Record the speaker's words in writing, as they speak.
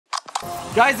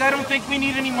Guys, I don't think we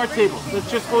need any more tables.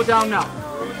 Let's just go down now.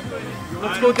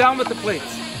 Let's go down with the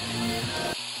plates.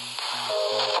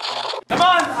 Come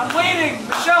on, I'm waiting.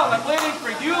 Michelle, I'm waiting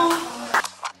for you.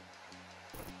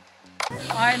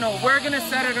 I know, we're gonna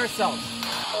set it ourselves.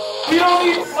 We don't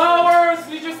need flowers,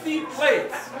 we just need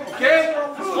plates, okay?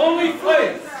 Only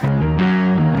plates.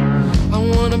 I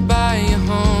wanna buy a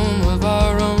home of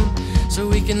our own so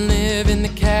we can live in the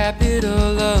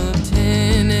capital of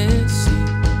Tennessee.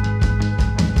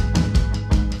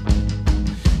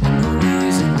 And the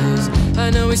reason is, I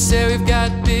know we say we've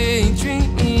got big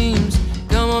dreams.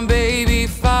 Come on baby,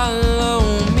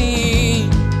 follow me.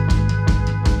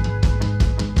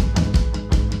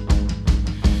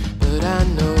 But I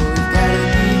know we've gotta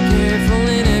be careful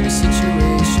in every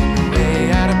situation,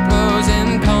 weigh out our pros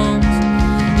and cons.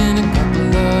 In a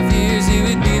couple of years it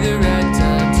would be the right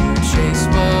time to chase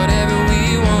whatever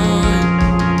we want.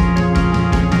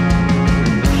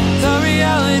 The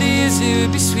reality is it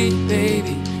would be sweet,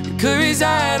 baby. We could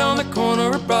reside on the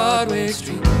corner of Broadway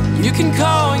Street. You can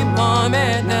call your mom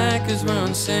at night, cause we're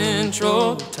on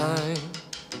Central Time.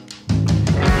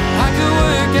 I could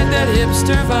work at that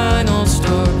hipster vinyl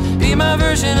store, be my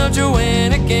version of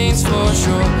Joanna Gaines for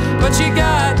sure. But you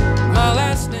got my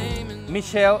last name and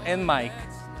Michelle and Mike,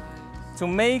 to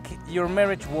make your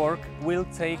marriage work will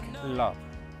take love.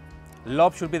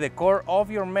 Love should be the core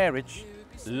of your marriage.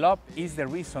 Love is the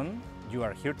reason you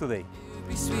are here today.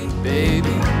 be sweet,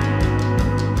 baby.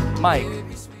 Mike,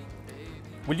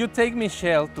 will you take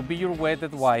Michelle to be your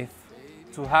wedded wife,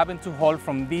 to have and to hold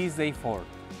from this day forward?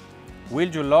 Will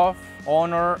you love,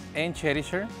 honor, and cherish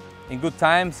her in good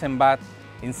times and bad,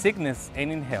 in sickness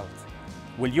and in health?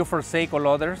 Will you forsake all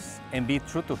others and be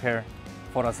true to her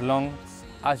for as long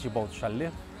as you both shall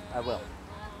live? I will.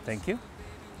 Thank you.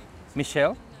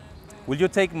 Michelle, will you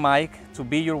take Mike to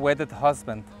be your wedded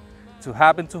husband, to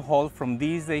have and to hold from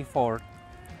this day forward?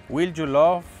 Will you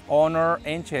love, honor,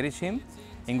 and cherish him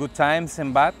in good times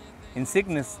and bad, in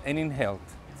sickness and in health?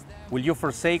 Will you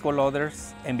forsake all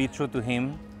others and be true to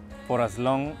him for as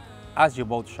long as you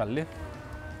both shall live?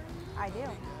 I do.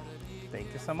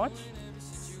 Thank you so much.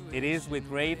 It is with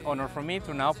great honor for me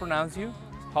to now pronounce you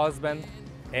husband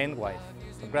and wife.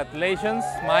 Congratulations,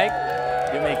 Mike.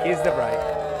 You may kiss the bride.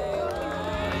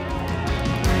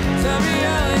 The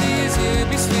reality is it'd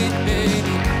be sweet,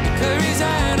 baby. You could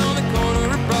reside on the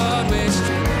corner of Broadway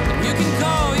Street. And you can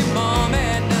call your mom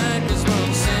at night, cause we're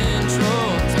on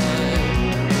Central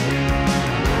Time.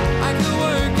 I could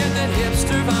work at that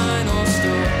hipster vinyl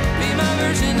store, be my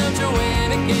version of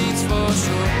Joanna Gaines for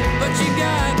sure. But you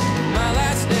got my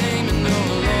last name, and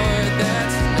oh Lord,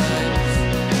 that's nice.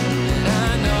 And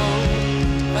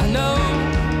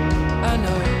I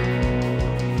know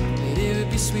that it would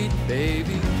be sweet,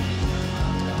 baby.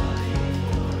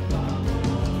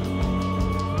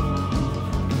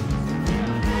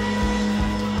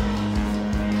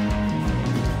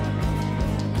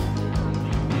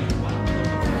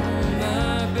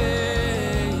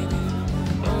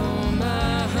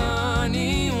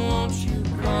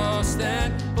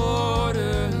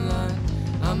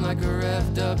 Like a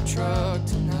revved up truck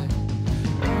tonight.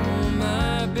 Oh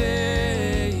my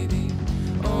baby,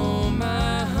 oh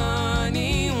my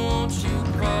honey, won't you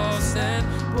cross that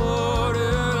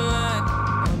borderline?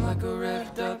 I'm like a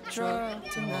revved up truck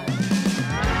tonight.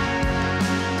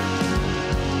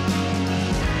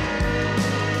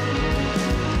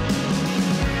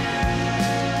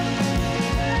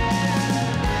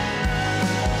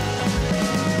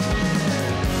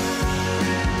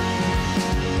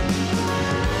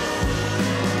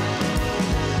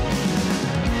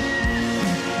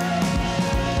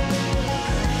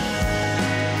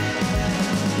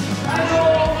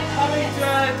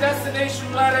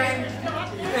 Destination wedding.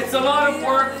 It's a lot of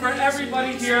work for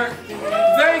everybody here.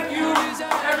 Thank you,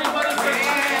 everybody, for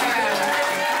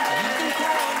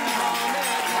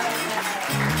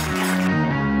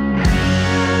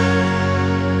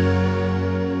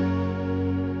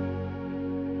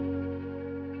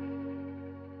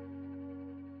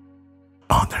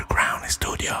Underground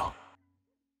Studio.